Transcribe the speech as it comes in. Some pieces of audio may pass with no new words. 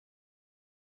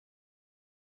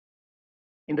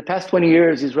In the past 20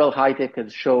 years, Israel high-tech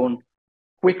has shown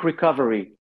quick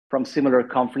recovery from similar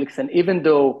conflicts. And even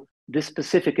though this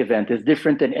specific event is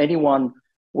different than anyone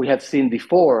we have seen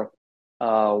before,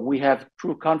 we have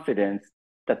true confidence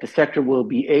that the sector will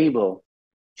be able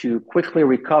to quickly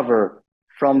recover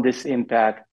from this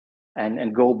impact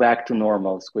and go back to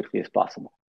normal as quickly as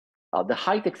possible. The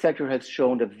high-tech sector has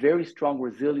shown a very strong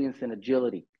resilience and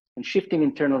agility in shifting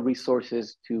internal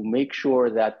resources to make sure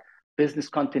that business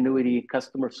continuity,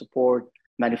 customer support,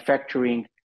 manufacturing,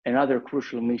 and other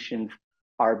crucial missions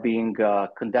are being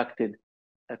conducted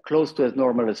close to as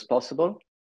normal as possible,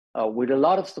 with a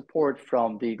lot of support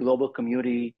from the global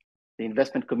community, the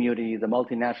investment community, the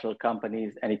multinational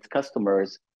companies, and its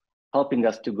customers, helping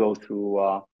us to go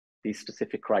through these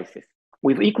specific crises.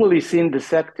 We've equally seen the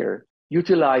sector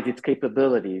utilize its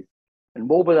capabilities and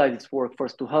mobilize its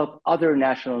workforce to help other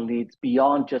national needs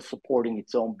beyond just supporting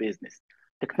its own business.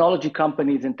 Technology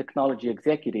companies and technology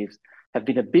executives have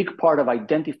been a big part of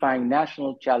identifying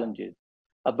national challenges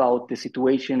about the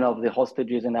situation of the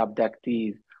hostages and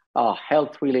abductees,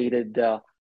 health-related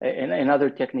and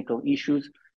other technical issues,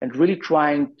 and really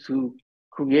trying to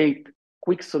create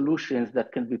quick solutions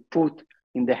that can be put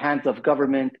in the hands of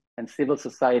government and civil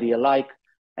society alike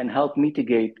and help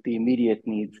mitigate the immediate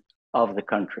needs of the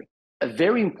country. A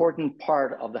very important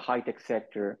part of the high-tech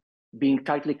sector, being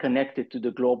tightly connected to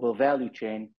the global value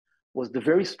chain, was the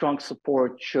very strong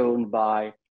support shown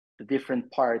by the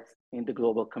different parts in the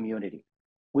global community.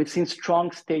 We've seen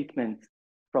strong statements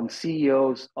from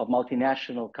CEOs of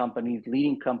multinational companies,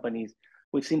 leading companies.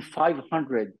 We've seen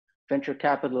 500 venture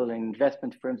capital and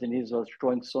investment firms in Israel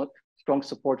showing strong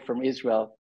support from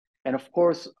Israel. And of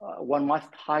course, one must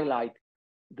highlight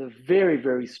the very,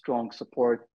 very strong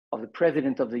support of the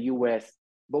President of the US,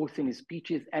 both in his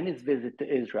speeches and his visit to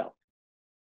Israel.